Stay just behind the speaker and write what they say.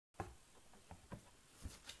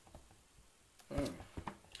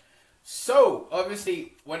So,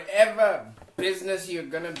 obviously, whatever business you're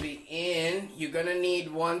gonna be in, you're gonna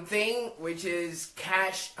need one thing, which is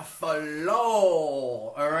cash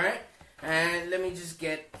flow, alright? And let me just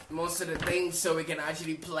get most of the things so we can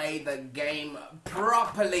actually play the game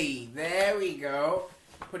properly. There we go.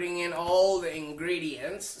 Putting in all the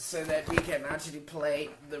ingredients so that we can actually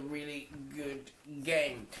play the really good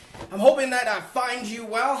game. I'm hoping that I find you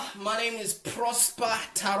well. My name is Prosper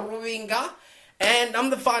Taruvinga, and I'm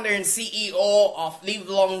the founder and CEO of Live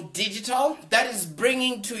Long Digital. That is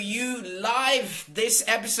bringing to you live this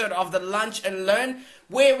episode of the Lunch and Learn,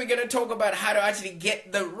 where we're going to talk about how to actually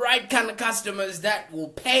get the right kind of customers that will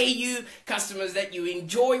pay you, customers that you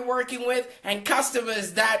enjoy working with, and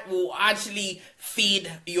customers that will actually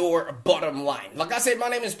feed your bottom line. Like I said, my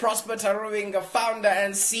name is Prosper Taruvinga, founder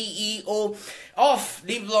and CEO of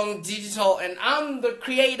Live Long Digital, and I'm the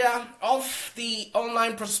creator of the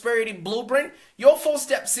Online Prosperity Blueprint, your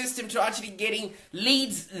 4-step system to actually getting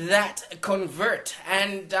leads that convert.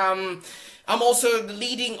 And I'm also the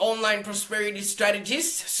leading online prosperity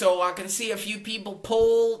strategist, so I can see a few people,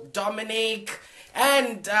 Paul, Dominic,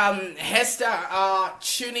 and Hester are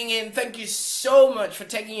tuning in. Thank you so much for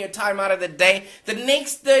taking your time out of the day. The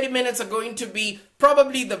next 30 minutes are going to be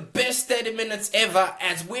probably the best 30 minutes ever,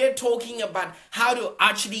 as we're talking about how to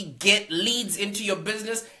actually get leads into your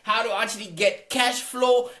business, how to actually get cash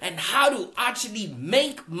flow, and how to actually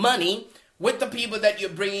make money with the people that you're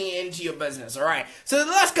bringing into your business. All right. So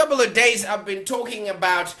the last couple of days I've been talking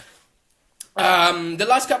about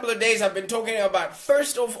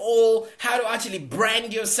first of all, how to actually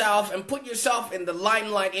brand yourself and put yourself in the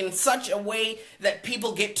limelight in such a way that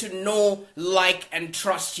people get to know, like, and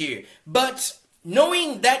trust you. But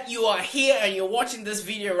knowing that you are here and you're watching this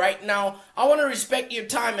video right now, I want to respect your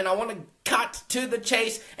time and I want to cut to the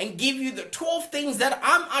chase and give you the 12 things that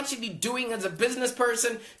I'm actually doing as a business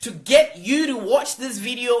person to get you to watch this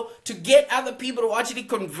video, to get other people to actually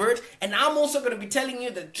convert. And I'm also going to be telling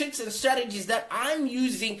you the tricks and strategies that I'm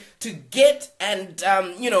using to get and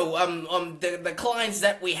the clients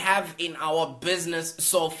that we have in our business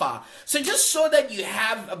so far. So just so that you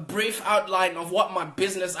have a brief outline of what my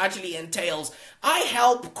business actually entails, I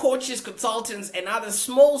help coaches, consultants, and other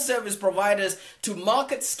small service providers to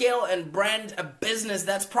market, scale, and brand a business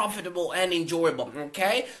that's profitable and enjoyable,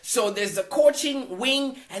 okay? So there's the coaching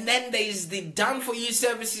wing, and then there's the done-for-you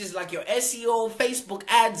services like your SEO, Facebook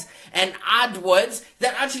ads, and AdWords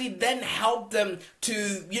that actually then help them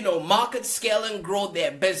to, market, scale, and grow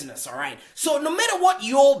their business, all right? So no matter what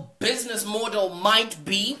your business model might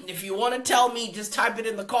be, if you want to tell me, just type it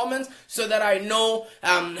in the comments so that I know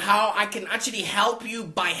how I can actually help you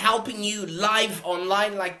by helping you live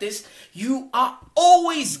online like this. You are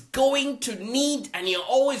always going to need and you're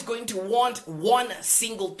always going to want one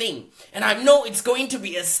single thing. And I know it's going to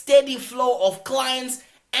be a steady flow of clients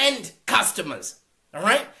and customers. All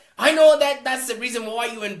right? I know that that's the reason why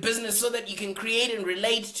you're in business, so that you can create and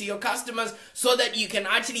relate to your customers, so that you can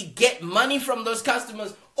actually get money from those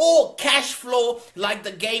customers or cash flow like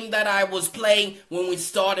the game that I was playing when we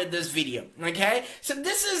started this video. Okay? So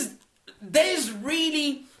this is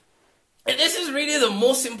really the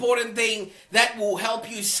most important thing that will help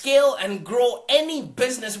you scale and grow any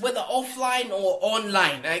business, whether offline or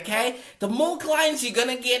online, okay? The more clients you're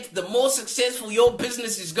gonna get, the more successful your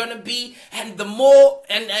business is gonna be, and the more,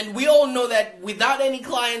 and we all know that without any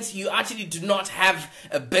clients, you actually do not have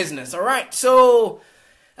a business, all right? So,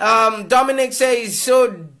 Dominic says,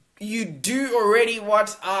 so you do already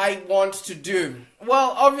what I want to do.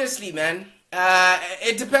 Well, obviously, man.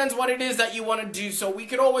 It depends what it is that you want to do, so we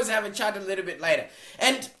could always have a chat a little bit later.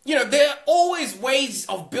 And, there are always ways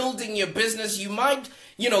of building your business. You might,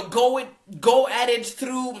 go at it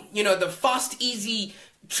through, the fast, easy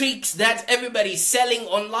tricks that everybody's selling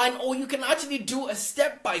online, or you can actually do a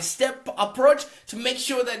step-by-step approach to make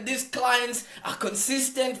sure that these clients are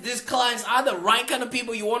consistent, these clients are the right kind of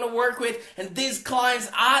people you want to work with, and these clients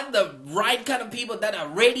are the right kind of people that are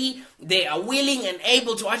ready, they are willing and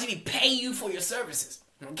able to actually pay you for your services.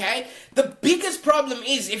 Okay? The biggest problem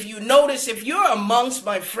is, if you notice, if you're amongst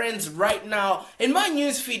my friends right now, in my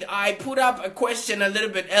newsfeed, I put up a question a little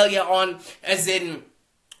bit earlier on, as in,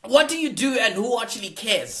 what do you do and who actually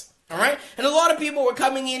cares? All right? And a lot of people were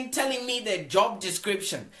coming in telling me their job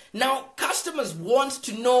description. Now, customers want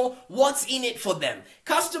to know what's in it for them.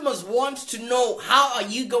 Customers want to know how are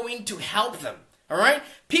you going to help them. All right?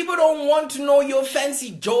 People don't want to know your fancy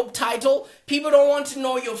job title. People don't want to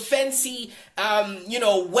know your fancy,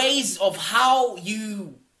 ways of how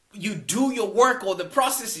you do your work or the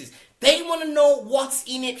processes. They want to know what's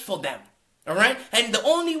in it for them. All right? And the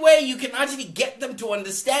only way you can actually get them to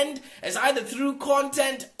understand is either through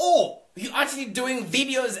content or you're actually doing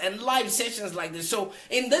videos and live sessions like this. So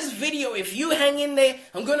in this video, if you hang in there,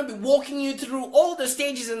 I'm going to be walking you through all the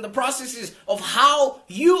stages and the processes of how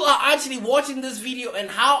you are actually watching this video and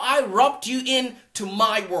how I roped you in to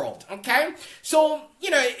my world. Okay? So,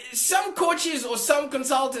 some coaches or some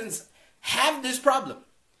consultants have this problem.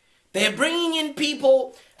 They're bringing in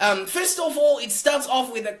people. First of all, it starts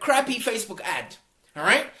off with a crappy Facebook ad. All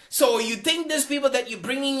right? So you think these people that you're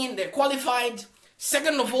bringing in, they're qualified.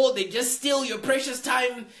 Second of all, they just steal your precious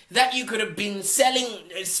time that you could have been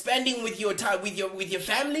spending with your time, with your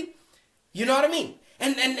family. You know what I mean?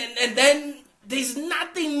 And then there's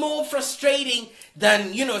nothing more frustrating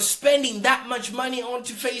than, spending that much money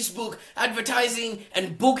onto Facebook, advertising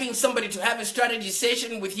and booking somebody to have a strategy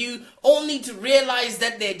session with you, only to realize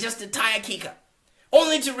that they're just a tire kicker.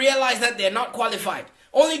 Only to realize that they're not qualified.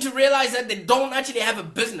 Only to realize that they don't actually have a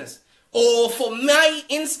business. Or for my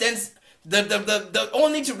instance, the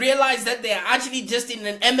only to realize that they are actually just in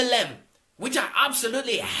an MLM, which I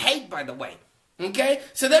absolutely hate, by the way. Okay,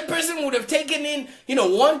 so that person would have taken in,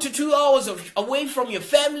 1 to 2 hours away from your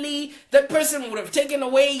family. That person would have taken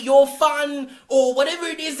away your fun or whatever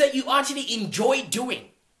it is that you actually enjoy doing.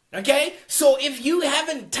 Okay, so if you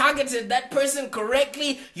haven't targeted that person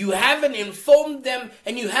correctly, you haven't informed them,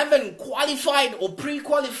 and you haven't qualified or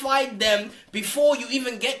pre-qualified them before you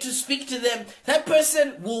even get to speak to them, that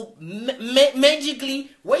person will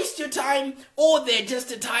magically waste your time, or they're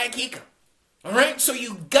just a tire kicker. Alright, so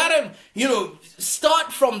you gotta,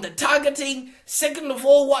 start from the targeting. Second of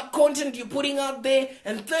all, what content you're putting out there.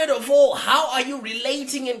 And third of all, how are you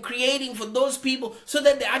relating and creating for those people so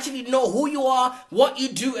that they actually know who you are, what you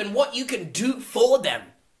do, and what you can do for them.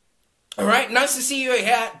 Alright, nice to see you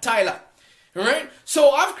here, Tyler. Alright,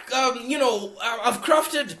 so I've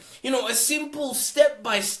crafted, a simple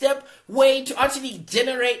step-by-step way to actually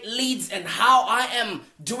generate leads and how I am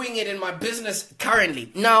doing it in my business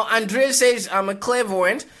currently. Now, Andrea says, I'm a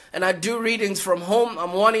clairvoyant and I do readings from home.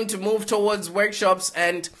 I'm wanting to move towards workshops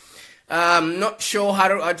and not sure how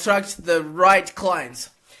to attract the right clients.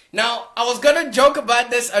 Now, I was going to joke about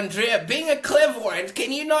this, Andrea. Being a clairvoyant,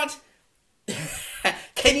 can you not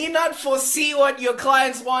foresee what your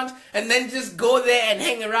clients want and then just go there and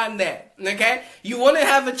hang around there? Okay? You want to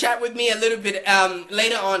have a chat with me a little bit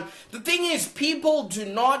later on. The thing is, people do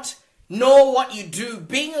not know what you do.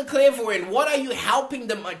 Being a clairvoyant, what are you helping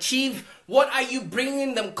them achieve? What are you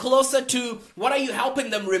bringing them closer to? What are you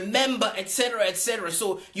helping them remember, etc., etc.?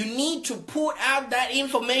 So you need to put out that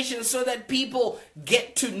information so that people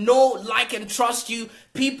get to know, like, and trust you.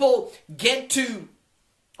 People get to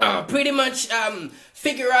pretty much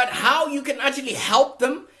figure out how you can actually help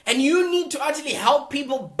them, and you need to actually help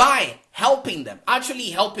people by helping them, actually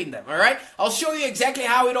helping them. All right, I'll show you exactly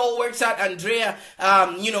how it all works out, Andrea.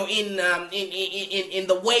 In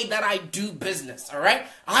the way that I do business. All right,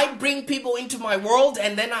 I bring people into my world,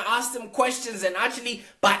 and then I ask them questions, and actually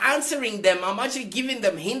by answering them, I'm actually giving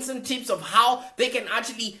them hints and tips of how they can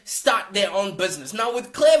actually start their own business. Now,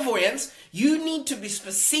 with clairvoyance, you need to be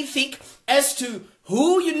specific as to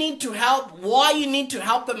who you need to help, why you need to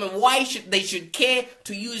help them, and why they should care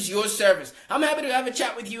to use your service. I'm happy to have a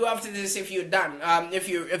chat with you after this if you're done, if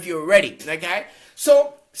you're ready, okay?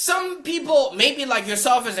 So some people, maybe like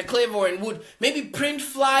yourself as a clairvoyant, would maybe print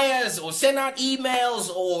flyers or send out emails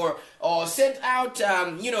or send out,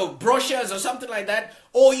 brochures or something like that.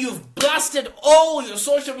 Or you've blasted all your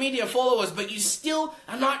social media followers, but you still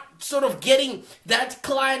are not sort of getting that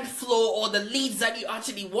client flow or the leads that you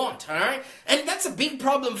actually want, all right? And that's a big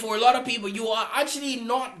problem for a lot of people. You are actually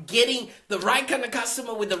not getting the right kind of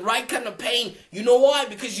customer with the right kind of pain. You know why?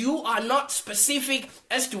 Because you are not specific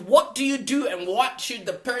as to what do you do and what should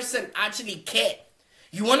the person actually care.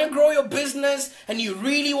 You want to grow your business and you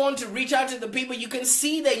really want to reach out to the people. You can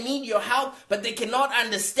see they need your help, but they cannot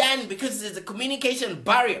understand because there's a communication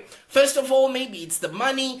barrier. First of all, maybe it's the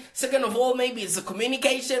money. Second of all, maybe it's the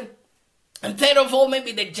communication. And third of all,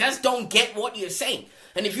 maybe they just don't get what you're saying.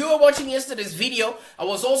 And if you were watching yesterday's video, I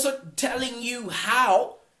was also telling you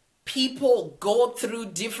how people go through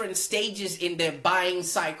different stages in their buying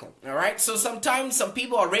cycle. All right, so sometimes some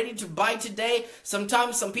people are ready to buy today,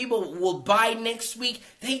 sometimes some people will buy next week.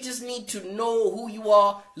 They just need to know who you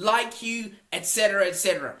are, like you, etc.,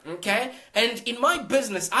 etc. Okay, and in my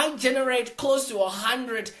business I generate close to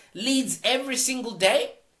 100 leads every single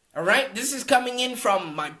day. All right, this is coming in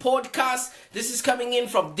from my podcast. This is coming in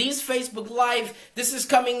from these Facebook Live. This is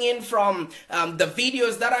coming in from the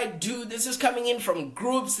videos that I do. This is coming in from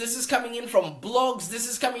groups. This is coming in from blogs. This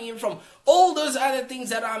is coming in from all those other things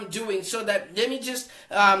that I'm doing. So that let me just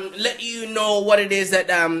let you know what it is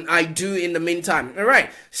that I do in the meantime. All right,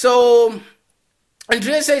 so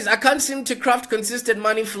Andrea says, I can't seem to craft consistent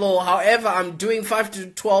money flow. However, I'm doing 5 to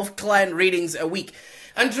 12 client readings a week.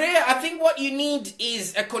 Andrea, I think what you need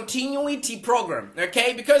is a continuity program,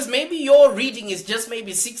 okay? Because maybe your reading is just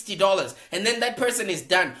maybe $60 and then that person is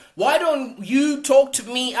done. Why don't you talk to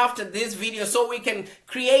me after this video so we can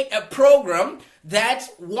create a program that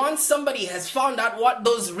once somebody has found out what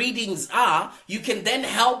those readings are, you can then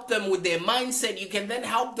help them with their mindset. You can then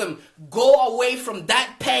help them go away from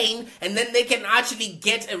that pain and then they can actually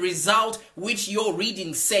get a result which your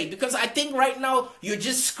readings say. Because I think right now you're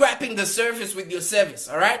just scrapping the surface with your service,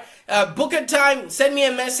 all right? Book a time, send me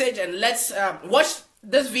a message, and let's watch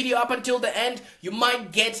this video up until the end. You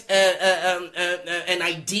might get an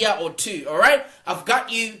idea or two, all right? I've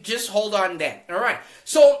got you. Just hold on there, all right?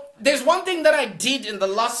 So there's one thing that I did in the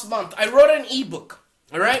last month. I wrote an ebook,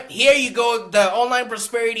 all right? Here you go, the Online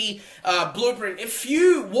Prosperity Blueprint. If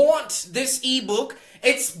you want this ebook,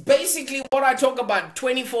 it's basically what I talk about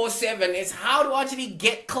 24/7. It's how to actually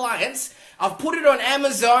get clients. I've put it on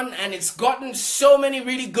Amazon and it's gotten so many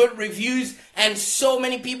really good reviews and so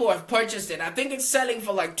many people have purchased it. I think it's selling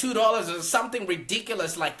for like $2 or something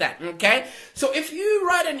ridiculous like that, okay? So if you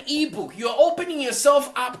write an ebook, you're opening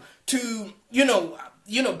yourself up to, you know,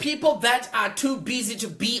 people that are too busy to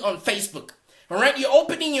be on Facebook. All right, you're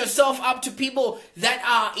opening yourself up to people that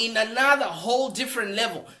are in another whole different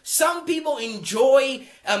level. Some people enjoy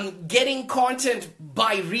getting content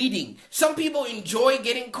by reading. Some people enjoy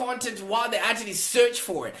getting content while they actually search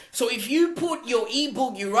for it. So if you put your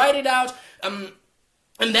ebook, you write it out,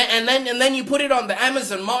 and then you put it on the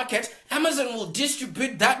Amazon market, Amazon will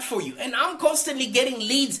distribute that for you. And I'm constantly getting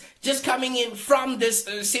leads just coming in from this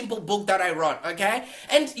simple book that I wrote, okay?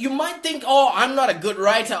 And you might think, oh, I'm not a good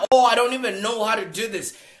writer. Oh, I don't even know how to do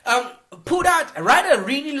this. Write a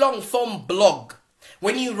really long form blog.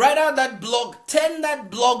 When you write out that blog, turn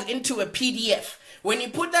that blog into a PDF. When you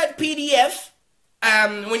put that PDF,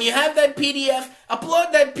 when you have that PDF,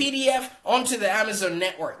 upload that PDF onto the Amazon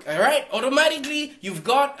network, all right? Automatically, you've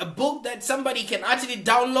got a book that somebody can actually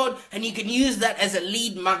download and you can use that as a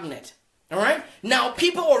lead magnet, all right? Now,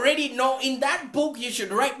 people already know in that book, you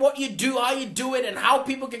should write what you do, how you do it, and how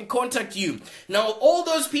people can contact you. Now, all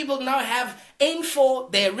those people now have info,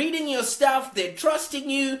 they're reading your stuff, they're trusting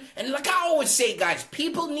you, and like I always say, guys,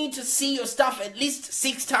 people need to see your stuff at least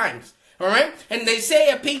 6 times. All right, and they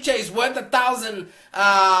say a picture is worth 1,000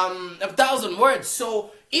 words.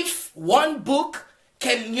 So if one book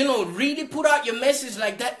can, really put out your message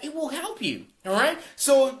like that, it will help you. All right,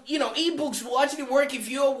 so ebooks will actually work if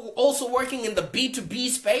you're also working in the B2B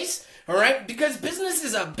space. All right, because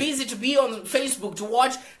businesses are busy to be on Facebook to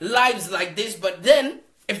watch lives like this, but then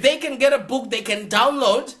if they can get a book they can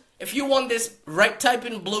download. If you want this, right? Type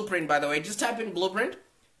in Blueprint. By the way, just type in Blueprint.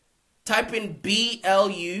 Type in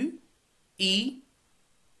BLUEPRINT.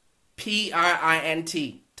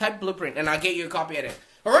 Type Blueprint and I'll get you a copy of it.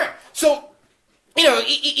 All right. So,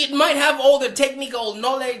 it might have all the technical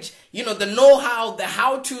knowledge, the know-how, the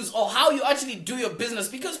how-tos, or how you actually do your business,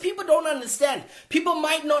 because people don't understand. People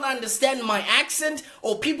might not understand my accent,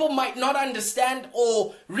 or people might not understand,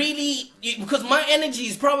 or really, because my energy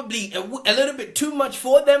is probably a little bit too much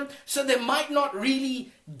for them, so they might not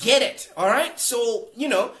really get it, all right? So,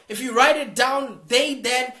 if you write it down, they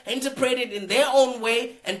then interpret it in their own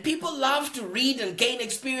way, and people love to read and gain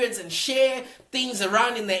experience and share things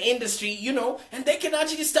around in their industry, and they can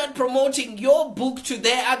actually start promoting your book to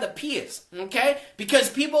their other peers, okay? Because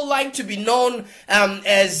people like to be known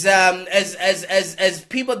as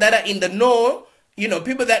people that are in the know,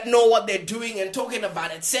 people that know what they're doing and talking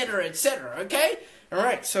about, etc., etc., okay? All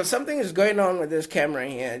right, so something is going on with this camera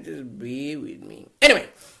here. Just be with me. Anyway,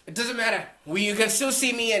 it doesn't matter. You can still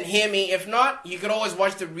see me and hear me. If not, you can always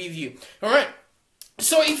watch the review. All right.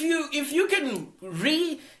 So if you can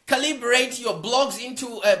recalibrate your blogs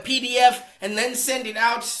into a PDF and then send it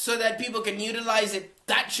out so that people can utilize it,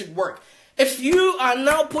 that should work. If you are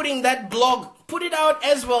now putting that blog, put it out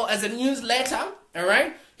as well as a newsletter, all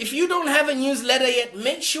right? If you don't have a newsletter yet,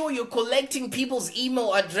 make sure you're collecting people's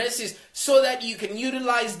email addresses so that you can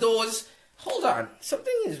utilize those. Hold on,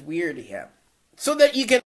 something is weird here. So that you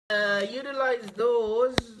can utilize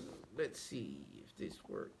those. Let's see if this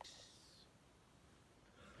works.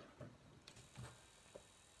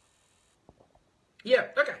 Yeah,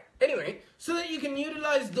 okay. Anyway, so that you can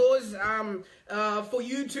utilize those for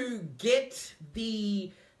you to get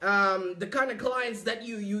the kind of clients that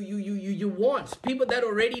you want, people that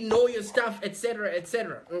already know your stuff, etc.,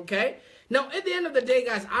 etc. Okay. Now, at the end of the day,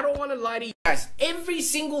 guys, I don't want to lie to you guys. Every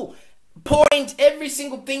single point, every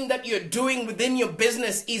single thing that you're doing within your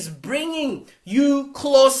business is bringing you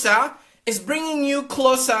closer. It's bringing you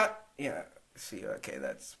closer. Yeah. see, okay,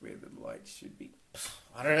 that's where the light should be.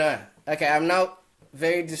 I don't know. Okay, I'm now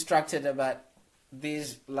very distracted about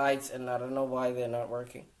these lights, and I don't know why they're not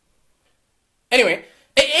working. Anyway,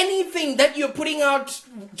 anything that you're putting out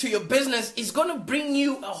to your business is going to bring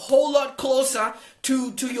you a whole lot closer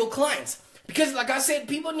to your clients. Because like I said,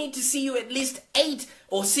 people need to see you at least 8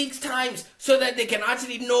 or 6 times so that they can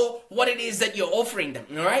actually know what it is that you're offering them,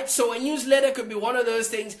 all right? So a newsletter could be one of those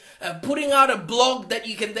things. Putting out a blog that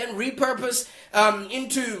you can then repurpose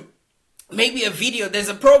into maybe a video. There's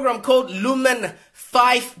a program called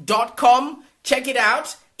lumen5.com. Check it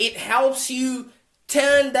out. It helps you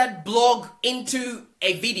turn that blog into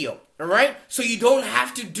a video. All right, so you don't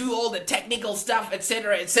have to do all the technical stuff,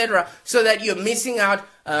 etc., so that you're missing out,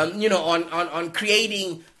 on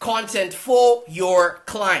creating content for your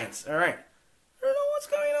clients. All right, I don't know what's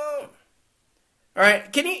going on. All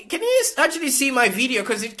right, can you actually see my video,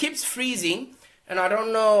 because it keeps freezing, and I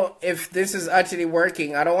don't know if this is actually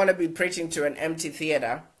working. I don't want to be preaching to an empty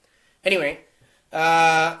theater. Anyway,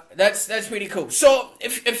 that's pretty cool. So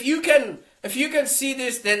if you can see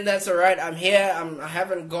this, then that's all right. I'm here. I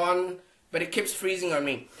haven't gone, but it keeps freezing on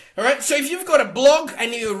me. All right. So if you've got a blog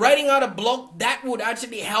and you're writing out a blog, that would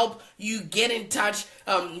actually help you get in touch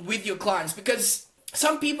with your clients, because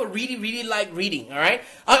some people really like reading. All right.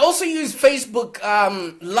 I also use Facebook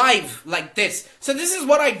Live like this. So this is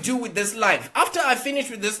what I do with this live. After I finish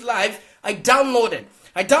with this live, I download it.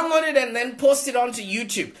 And then post it onto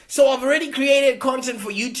YouTube. So I've already created content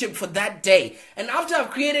for YouTube for that day. And after I've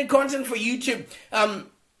created content for YouTube,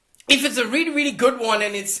 if it's a really good one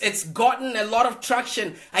and it's gotten a lot of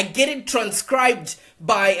traction, I get it transcribed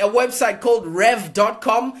by a website called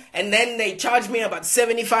rev.com, and then they charge me about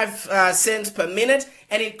 75 cents per minute,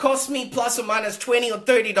 and it costs me plus or minus $20 or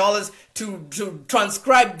 $30 to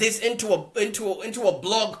transcribe this into a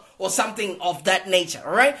blog or something of that nature.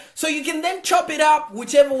 All right, so you can then chop it up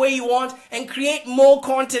whichever way you want and create more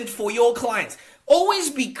content for your clients.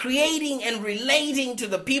 Always be creating and relating to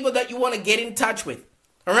the people that you want to get in touch with.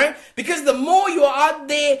 All right, because the more you are out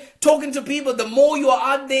there talking to people, the more you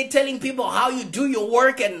are out there telling people how you do your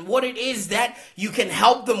work and what it is that you can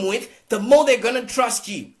help them with, the more they're going to trust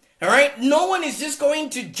you. All right, no one is just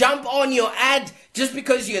going to jump on your ad just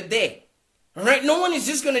because you're there. All right, no one is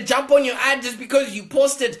just going to jump on your ad just because you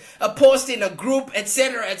posted a post in a group,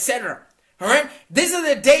 etc. All right, these are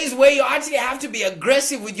the days where you actually have to be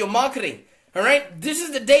aggressive with your marketing. All right, this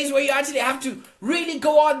is the days where you actually have to really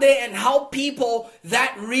go out there and help people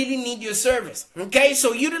that really need your service. Okay,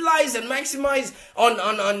 so utilize and maximize on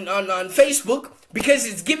Facebook, because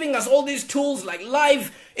it's giving us all these tools like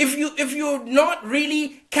live. If you're not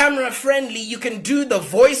really camera friendly, you can do the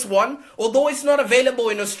voice one, although it's not available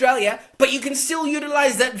in Australia, but you can still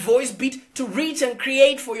utilize that voice beat to reach and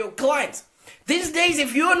create for your clients. These days,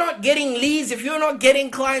 if you're not getting leads, if you're not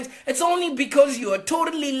getting clients, it's only because you are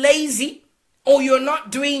totally lazy, or you're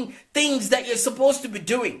not doing things that you're supposed to be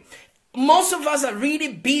doing. Most of us are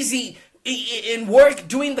really busy in work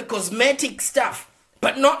doing the cosmetic stuff,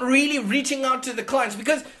 but not really reaching out to the clients.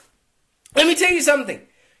 Because let me tell you something.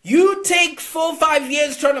 You take 4 or 5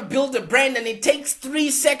 years trying to build a brand, and it takes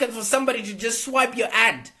 3 seconds for somebody to just swipe your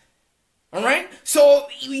ad. All right? So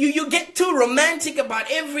you get too romantic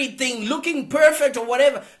about everything looking perfect or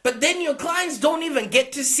whatever, but then your clients don't even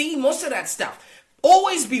get to see most of that stuff.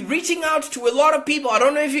 Always be reaching out to a lot of people. I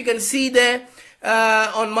don't know if you can see there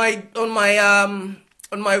on my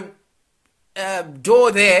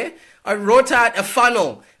door there. I wrote out a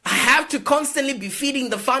funnel. I have to constantly be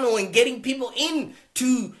feeding the funnel and getting people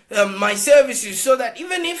into my services, so that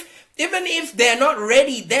even if they're not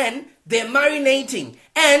ready, then they're marinating.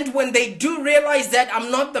 And when they do realize that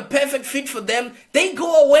I'm not the perfect fit for them, they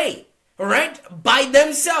go away. All right, by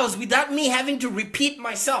themselves, without me having to repeat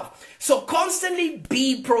myself. So constantly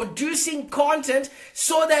be producing content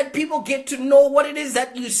so that people get to know what it is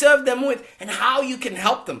that you serve them with and how you can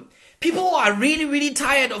help them. People are really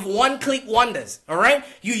tired of one-click wonders. All right,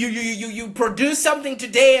 you produce something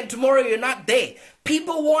today and tomorrow you're not there.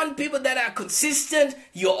 People want people that are consistent.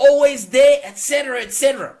 You're always there,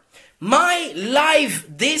 etc. My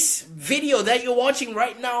live, this video that you're watching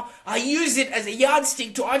right now, I use it as a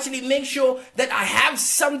yardstick to actually make sure that I have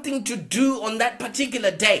something to do on that particular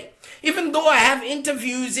day. Even though I have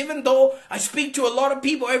interviews, even though I speak to a lot of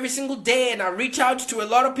people every single day and I reach out to a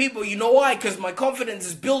lot of people, you know why? Because my confidence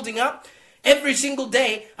is building up. Every single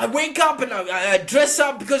day, I wake up and I dress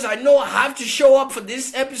up because I know I have to show up for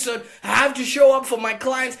this episode. I have to show up for my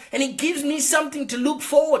clients, and it gives me something to look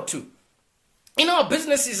forward to. in our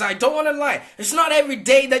businesses, I don't want to lie, it's not every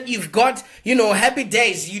day that you've got, happy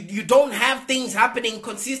days. You don't have things happening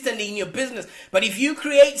consistently in your business. But if you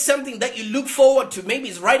create something that you look forward to, maybe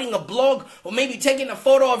it's writing a blog, or maybe taking a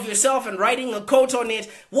photo of yourself and writing a quote on it,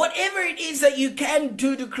 whatever it is that you can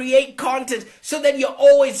do to create content so that you're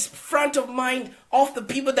always front of mind of the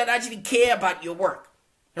people that actually care about your work.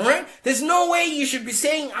 Alright? There's no way you should be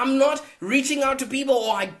saying, I'm not reaching out to people,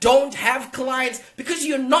 or I don't have clients, because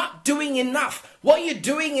you're not doing enough. What you're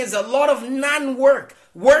doing is a lot of non-work.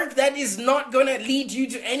 Work that is not going to lead you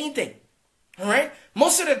to anything. Alright?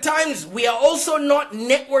 Most of the times, we are also not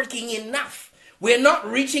networking enough. We're not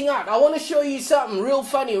reaching out. I want to show you something real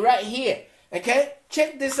funny right here. Okay?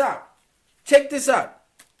 Check this out. Check this out.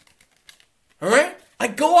 Alright? I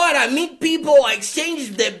go out, I meet people, I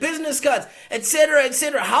exchange their business cards, etc.,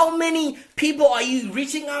 etc. How many people are you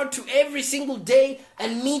reaching out to every single day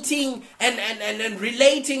and meeting and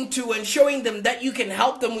relating to and showing them that you can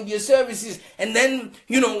help them with your services, and then,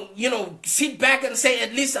 sit back and say,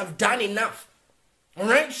 at least I've done enough.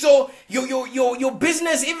 Alright, so your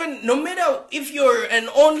business, even no matter if you're an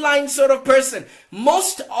online sort of person,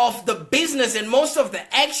 most of the business and most of the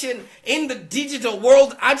action in the digital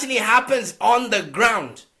world actually happens on the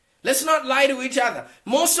ground. Let's not lie to each other.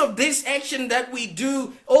 Most of this action that we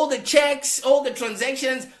do, all the checks, all the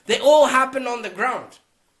transactions, they all happen on the ground.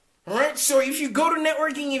 Alright, so if you go to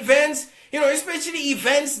networking events, especially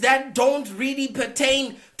events that don't really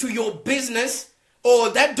pertain to your business,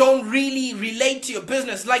 or that don't really relate to your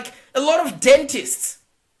business, like a lot of dentists.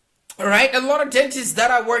 Alright, a lot of dentists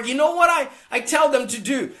that I work, you know what I tell them to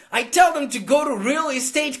do? I tell them to go to real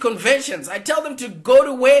estate conventions. I tell them to go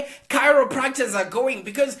to where chiropractors are going,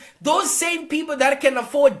 because those same people that can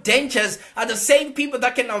afford dentures are the same people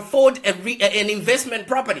that can afford an investment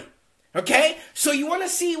property. Okay, so you want to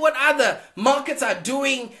see what other markets are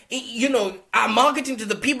doing, are marketing to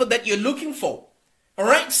the people that you're looking for. All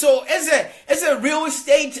right, so as a real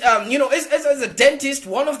estate, as a dentist,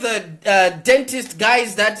 one of the dentist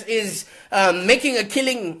guys that is making a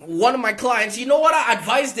killing, one of my clients, you know what I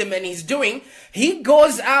advised him and he's doing? He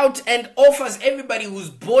goes out and offers everybody who's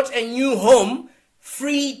bought a new home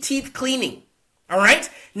free teeth cleaning. All right,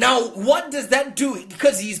 now what does that do?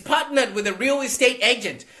 Because he's partnered with a real estate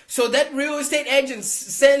agent. So that real estate agent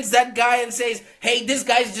sends that guy and says, hey, this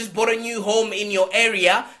guy's just bought a new home in your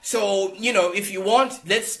area. So, if you want,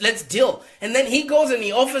 let's deal. And then he goes and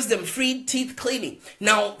he offers them free teeth cleaning.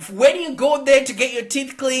 Now, when you go there to get your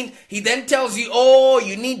teeth cleaned, he then tells you, oh,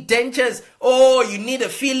 you need dentures. Oh, you need a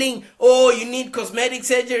filling. Oh, you need cosmetic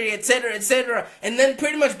surgery, etc., etc. And then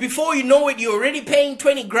pretty much before you know it, you're already paying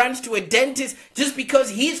 20 grand to a dentist just because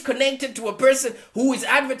he's connected to a person who is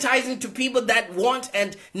advertising to people that want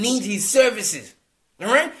and need his services.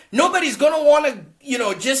 Alright? Nobody's gonna want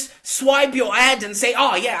to, just swipe your ad and say,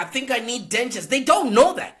 oh yeah, I think I need dentures. They don't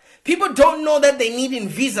know that. People don't know that they need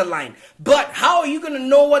Invisalign. But how are you going to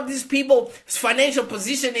know what these people's financial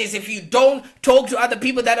position is if you don't talk to other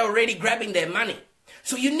people that are already grabbing their money?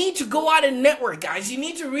 So you need to go out and network, guys. You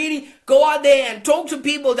need to really go out there and talk to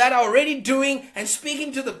people that are already doing and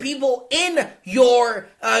speaking to the people in your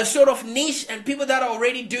sort of niche, and people that are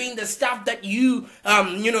already doing the stuff that you,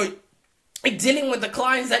 dealing with the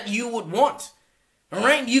clients that you would want. All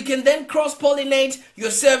right, you can then cross-pollinate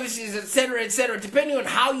your services, etc., depending on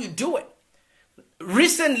how you do it.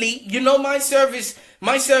 Recently, my service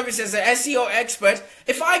as an SEO expert,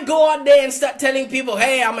 if I go out there and start telling people,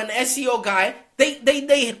 hey, I'm an SEO guy, they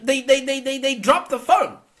drop the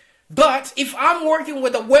phone. But if I'm working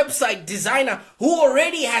with a website designer who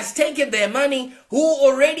already has taken their money, who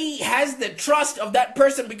already has the trust of that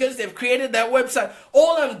person because they've created that website,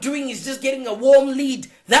 all I'm doing is just getting a warm lead.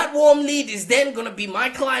 That warm lead is then going to be my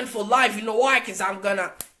client for life. You know why? Because I'm going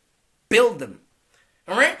to build them.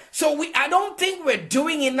 All right? So I don't think we're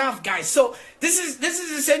doing enough, guys. So this is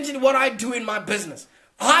essentially what I do in my business.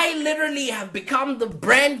 I literally have become the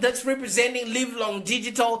brand that's representing Live Long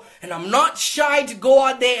Digital, and I'm not shy to go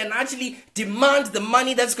out there and actually demand the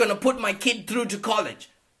money that's going to put my kid through to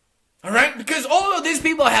college. All right? Because all of these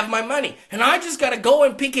people have my money, and I just got to go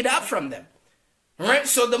and pick it up from them. All right?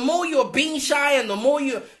 So the more you're being shy and the more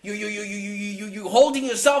you holding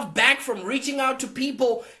yourself back from reaching out to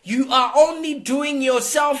people, you are only doing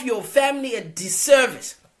yourself, your family a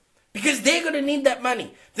disservice. Because they're going to need that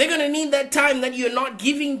money. They're going to need that time that you're not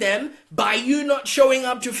giving them by you not showing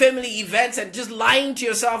up to family events and just lying to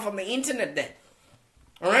yourself on the internet then.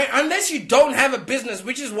 Alright? Unless you don't have a business,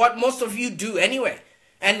 which is what most of you do anyway.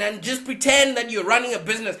 And then just pretend that you're running a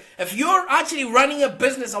business. If you're actually running a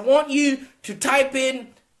business, I want you to type in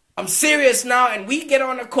I'm serious now, and we get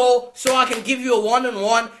on a call so I can give you a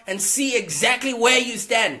one-on-one and see exactly where you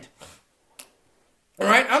stand.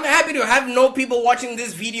 Alright, I'm happy to have no people watching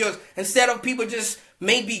these videos instead of people just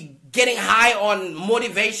maybe getting high on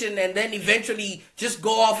motivation and then eventually just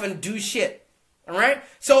go off and do shit. Alright,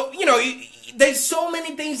 so there's so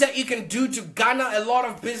many things that you can do to garner a lot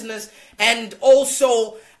of business, and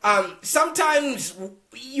also sometimes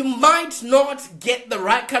you might not get the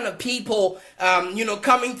right kind of people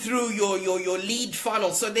coming through your lead funnel.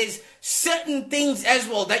 So there's certain things as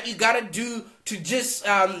well that you gotta do to just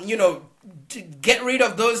to get rid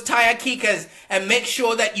of those tire kickers and make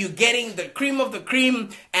sure that you're getting the cream of the cream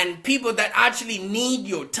and people that actually need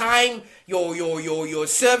your time, your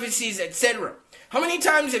services, etc. How many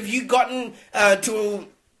times have you gotten to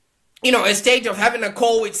a stage of having a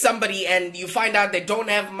call with somebody and you find out they don't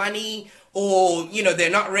have money, or they're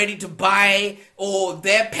not ready to buy, or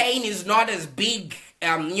their pain is not as big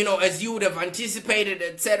as you would have anticipated,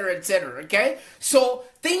 etc., etc. Okay, so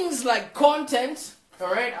things like content.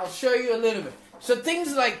 All right, I'll show you a little bit. So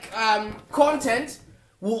things like content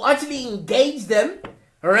will actually engage them,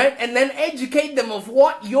 all right, and then educate them of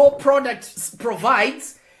what your product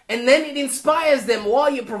provides, and then it inspires them while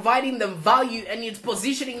you're providing them value, and it's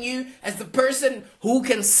positioning you as the person who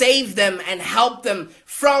can save them and help them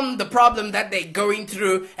from the problem that they're going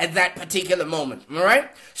through at that particular moment, all right?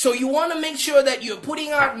 So you want to make sure that you're putting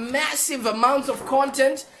out massive amounts of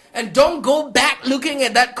content. And don't go back looking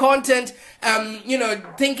at that content,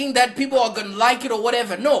 thinking that people are going to like it or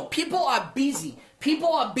whatever. No, people are busy.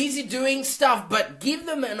 People are busy doing stuff, but give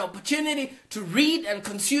them an opportunity to read and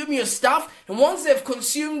consume your stuff. And once they've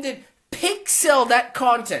consumed it, pixel that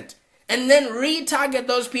content and then retarget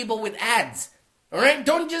those people with ads. All right?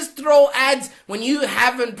 Don't just throw ads when you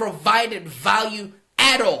haven't provided value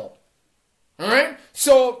at all. All right?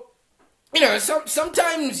 So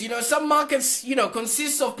sometimes, some markets,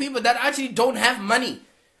 consist of people that actually don't have money.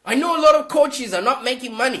 I know a lot of coaches are not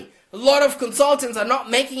making money. A lot of consultants are not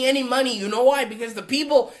making any money. You know why? Because the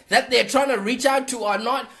people that they're trying to reach out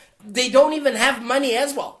to they don't even have money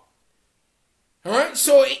as well. Alright?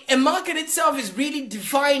 So a market itself is really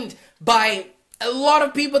defined by a lot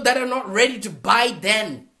of people that are not ready to buy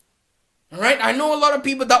then. Alright? I know a lot of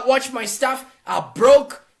people that watch my stuff are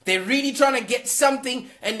broke. They're really trying to get something,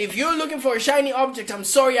 and if you're looking for a shiny object, I'm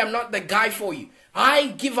sorry, I'm not the guy for you. I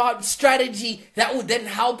give out strategy that will then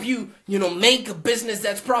help you, make a business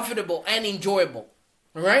that's profitable and enjoyable.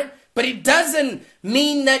 Alright? But it doesn't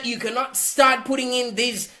mean that you cannot start putting in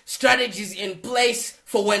these strategies in place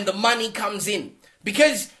for when the money comes in.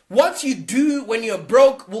 Because what you do when you're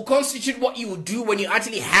broke will constitute what you will do when you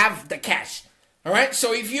actually have the cash. Alright,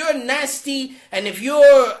 so if you're nasty, and if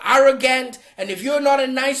you're arrogant, and if you're not a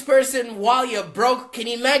nice person while you're broke, can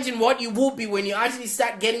you imagine what you will be when you actually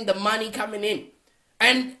start getting the money coming in?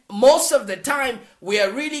 And most of the time, we are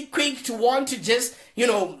really quick to want to just,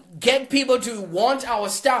 get people to want our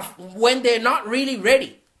stuff when they're not really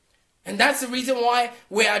ready. And that's the reason why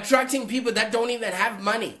we're attracting people that don't even have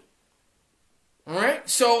money. Alright,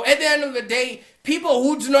 so at the end of the day, people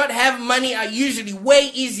who do not have money are usually way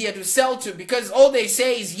easier to sell to, because all they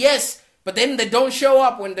say is yes, but then they don't show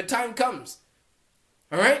up when the time comes.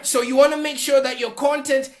 Alright, so you want to make sure that your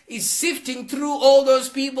content is sifting through all those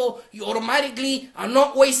people. You automatically are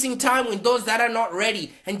not wasting time with those that are not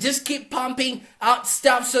ready, and just keep pumping out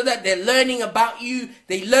stuff so that they're learning about you.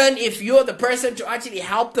 They learn if you're the person to actually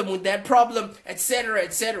help them with that problem, etc.,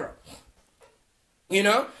 etc.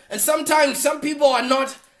 And sometimes some people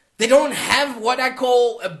they don't have what I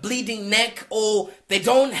call a bleeding neck, or they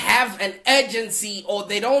don't have an urgency, or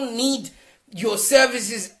they don't need your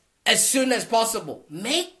services as soon as possible.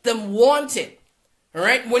 Make them want it.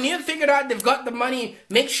 Alright? When you figure out they've got the money,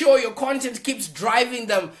 make sure your content keeps driving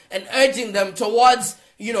them and urging them towards,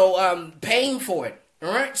 paying for it.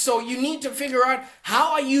 Alright? So you need to figure out,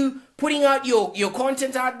 how are you putting out your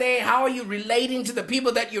content out there? How are you relating to the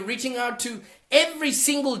people that you're reaching out to? Every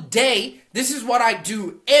single day, this is what I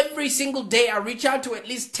do. Every single day, I reach out to at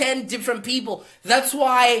least 10 different people. That's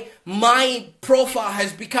why my profile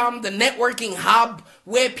has become the networking hub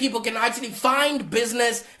where people can actually find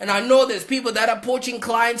business. And I know there's people that are poaching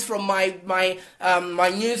clients from my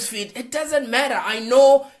newsfeed. It doesn't matter. I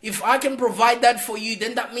know if I can provide that for you,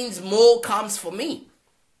 then that means more comes for me.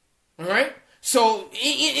 All right? So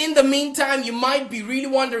in the meantime, you might be really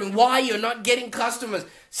wondering why you're not getting customers.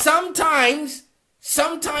 Sometimes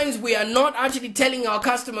we are not actually telling our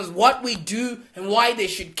customers what we do and why they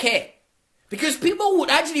should care. Because people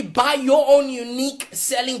would actually buy your own unique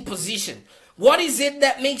selling position. What is it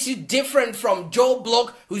that makes you different from Joe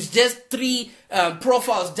Block, who's just 3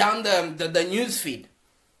 profiles down the newsfeed?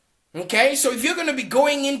 Okay, so if you're going to be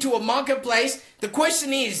going into a marketplace, the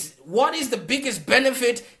question is, what is the biggest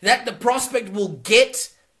benefit that the prospect will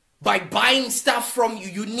get by buying stuff from you?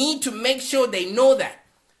 You need to make sure they know that.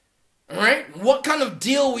 All right? What kind of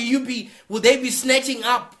deal will they be snatching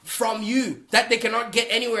up from you that they cannot get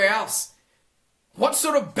anywhere else? What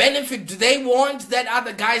sort of benefit do they want that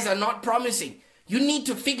other guys are not promising? You need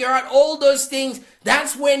to figure out all those things.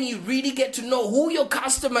 That's when you really get to know who your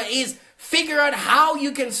customer is. Figure out how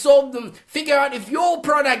you can solve them. Figure out if your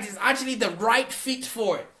product is actually the right fit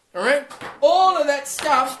for it. All right? All of that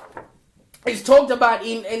stuff is talked about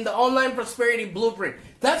in the Online Prosperity Blueprint.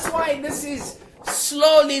 That's why this is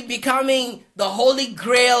slowly becoming the holy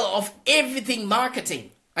grail of everything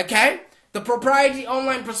marketing. Okay? The Proprietary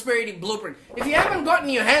Online Prosperity Blueprint. If you haven't gotten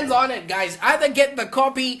your hands on it, guys, either get the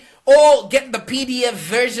copy or get the PDF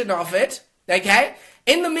version of it. Okay?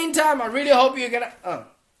 In the meantime, I really hope you're gonna...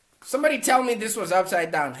 somebody tell me this was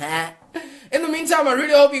upside down. In the meantime, I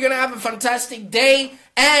really hope you're gonna have a fantastic day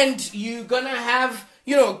and you're gonna have,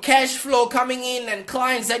 cash flow coming in and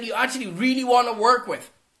clients that you actually really want to work with.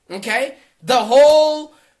 Okay? The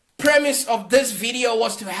whole premise of this video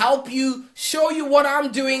was to help you, show you what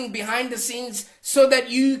I'm doing behind the scenes so that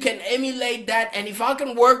you can emulate that. And if I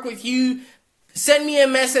can work with you, send me a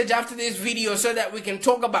message after this video so that we can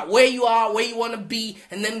talk about where you are, where you want to be,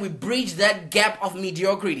 and then we bridge that gap of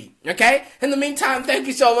mediocrity. Okay? In the meantime, thank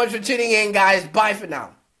you so much for tuning in, guys. Bye for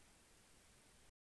now.